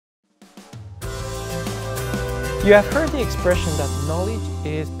You have heard the expression that knowledge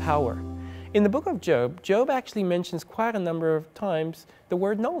is power. In the book of Job, Job actually mentions quite a number of times the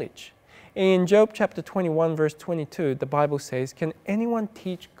word knowledge. In Job chapter 21 verse 22, the Bible says, "Can anyone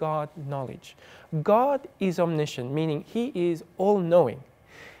teach God knowledge?" God is omniscient, meaning He is all-knowing.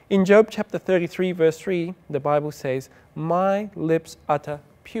 In Job chapter 33 verse 3, the Bible says, "My lips utter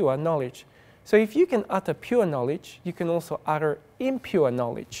pure knowledge." So if you can utter pure knowledge, you can also utter impure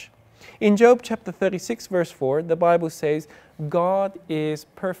knowledge. In Job chapter 36 verse 4, the Bible says, "God is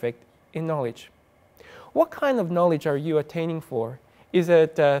perfect in knowledge." What kind of knowledge are you attaining for? Is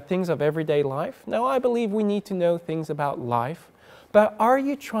it things of everyday life? Now, I believe we need to know things about life, but are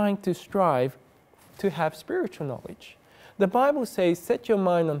you trying to strive to have spiritual knowledge? The Bible says, "Set your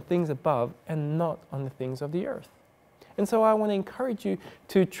mind on things above and not on the things of the earth." And so I want to encourage you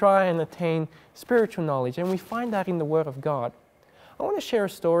to try and attain spiritual knowledge, and we find that in the Word of God. I want to share a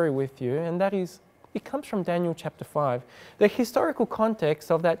story with you, and that is, it comes from Daniel chapter 5. The historical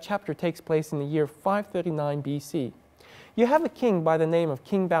context of that chapter takes place in the year 539 BC. You have a king by the name of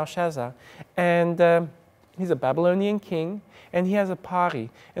King Belshazzar, and he's a Babylonian king, and he has a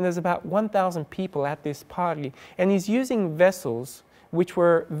party, and there's about 1,000 people at this party, and he's using vessels, which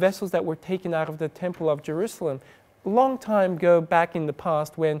were vessels that were taken out of the Temple of Jerusalem. A long time ago back in the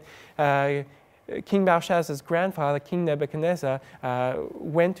past when King Belshazzar's grandfather, King Nebuchadnezzar,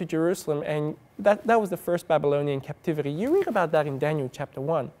 went to Jerusalem, and that was the first Babylonian captivity. You read about that in Daniel chapter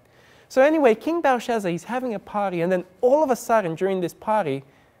 1. So anyway, King Belshazzar, he's having a party, and then all of a sudden during this party,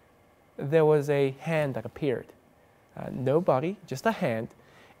 there was a hand that appeared. No body, just a hand,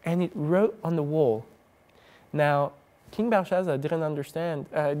 and it wrote on the wall. Now, King Belshazzar didn't understand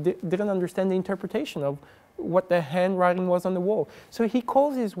the interpretation of what the handwriting was on the wall. So he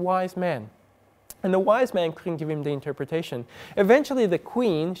calls his wise man. And the wise man couldn't give him the interpretation. Eventually the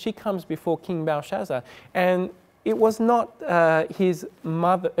queen, she comes before King Belshazzar, and it was not his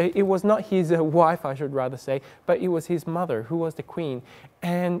mother, it was not his wife, I should rather say, but it was his mother who was the queen.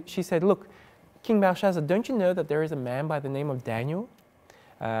 And she said, "Look, King Belshazzar, don't you know that there is a man by the name of Daniel?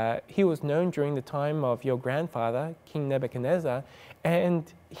 He was known during the time of your grandfather, King Nebuchadnezzar,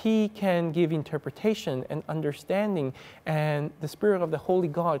 and he can give interpretation and understanding, and the Spirit of the Holy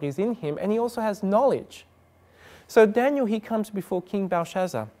God is in him, and he also has knowledge." So Daniel, he comes before King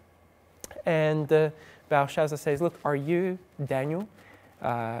Belshazzar, and Belshazzar says, "Look, are you Daniel,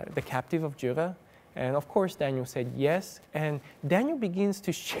 the captive of Judah?" And of course Daniel said yes, and Daniel begins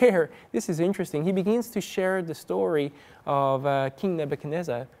to share, this is interesting, he begins to share the story of King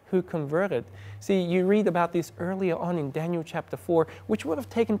Nebuchadnezzar who converted. See, you read about this earlier on in Daniel chapter 4, which would have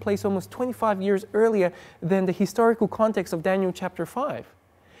taken place almost 25 years earlier than the historical context of Daniel chapter 5.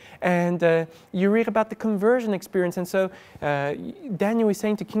 And you read about the conversion experience, and so Daniel is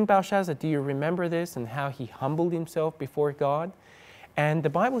saying to King Belshazzar, "Do you remember this?" and how he humbled himself before God. And the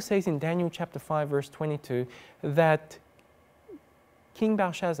Bible says in Daniel chapter 5 verse 22 that King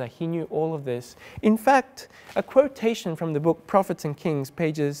Belshazzar, he knew all of this. In fact, a quotation from the book Prophets and Kings,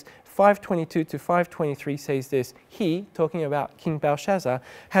 pages 522 to 523 says this: "He," talking about King Belshazzar,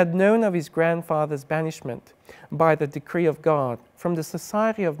 "had known of his grandfather's banishment by the decree of God from the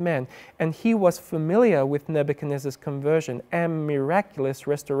society of men, and he was familiar with Nebuchadnezzar's conversion and miraculous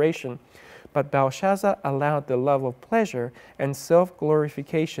restoration. But Belshazzar allowed the love of pleasure and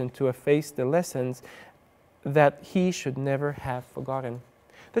self-glorification to efface the lessons that he should never have forgotten."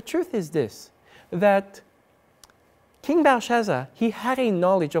 The truth is this, that King Belshazzar, he had a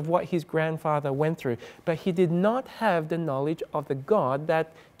knowledge of what his grandfather went through, but he did not have the knowledge of the God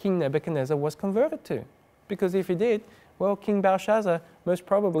that King Nebuchadnezzar was converted to. Because if he did, well, King Belshazzar, most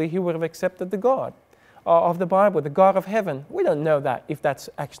probably he would have accepted the God of the Bible, the God of heaven. We don't know that if that's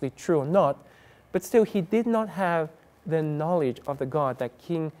actually true or not, but still he did not have the knowledge of the God that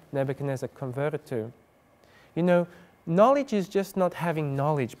King Nebuchadnezzar converted to. You know, knowledge is just not having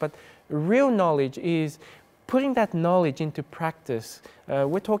knowledge, but real knowledge is putting that knowledge into practice.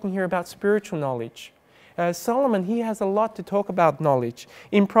 We're talking here about spiritual knowledge. Solomon, he has a lot to talk about knowledge.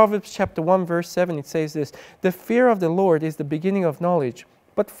 In Proverbs chapter 1 verse 7 it says this: "The fear of the Lord is the beginning of knowledge,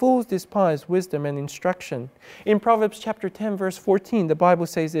 but fools despise wisdom and instruction." In Proverbs chapter 10 verse 14 the Bible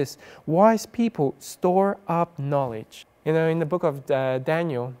says this: "Wise people store up knowledge." You know, in the book of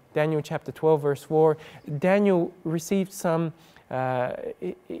Daniel chapter 12 verse 4, Daniel received some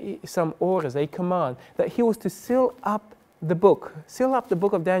orders, a command, that he was to seal up the book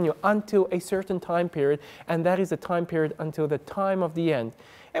of Daniel until a certain time period, and that is the time period until the time of the end.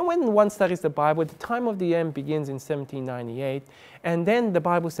 And when one studies the Bible, the time of the end begins in 1798. And then the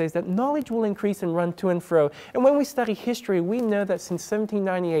Bible says that knowledge will increase and run to and fro. And when we study history, we know that since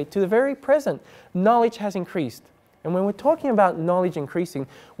 1798 to the very present, knowledge has increased. And when we're talking about knowledge increasing,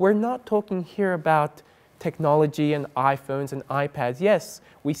 we're not talking here about technology and iPhones and iPads. Yes,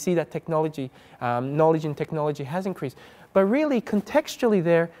 we see that technology, knowledge in technology has increased. But really, contextually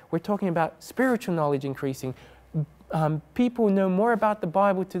there, we're talking about spiritual knowledge increasing. People know more about the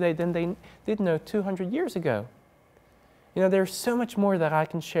Bible today than they did know 200 years ago. You know, there's so much more that I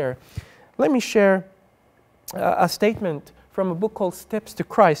can share. Let me share a statement from a book called Steps to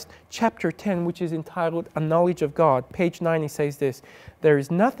Christ, chapter 10, which is entitled A Knowledge of God. Page 90 says this: "There is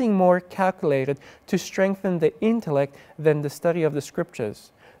nothing more calculated to strengthen the intellect than the study of the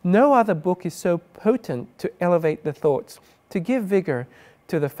Scriptures. No other book is so potent to elevate the thoughts, to give vigor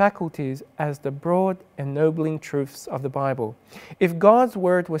to the faculties as the broad, ennobling truths of the Bible. If God's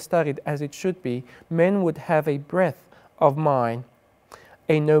Word were studied as it should be, men would have a breadth of mind,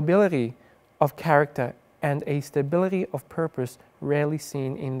 a nobility of character, and a stability of purpose rarely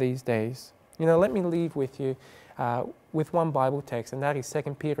seen in these days." You know, let me leave with you with one Bible text, and that is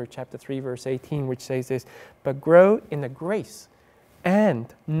 2 Peter chapter 3, verse 18, which says this: "But grow in the grace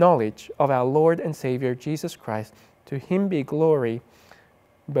and knowledge of our Lord and Savior, Jesus Christ. To Him be glory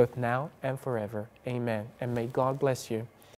both now and forever. Amen." And may God bless you.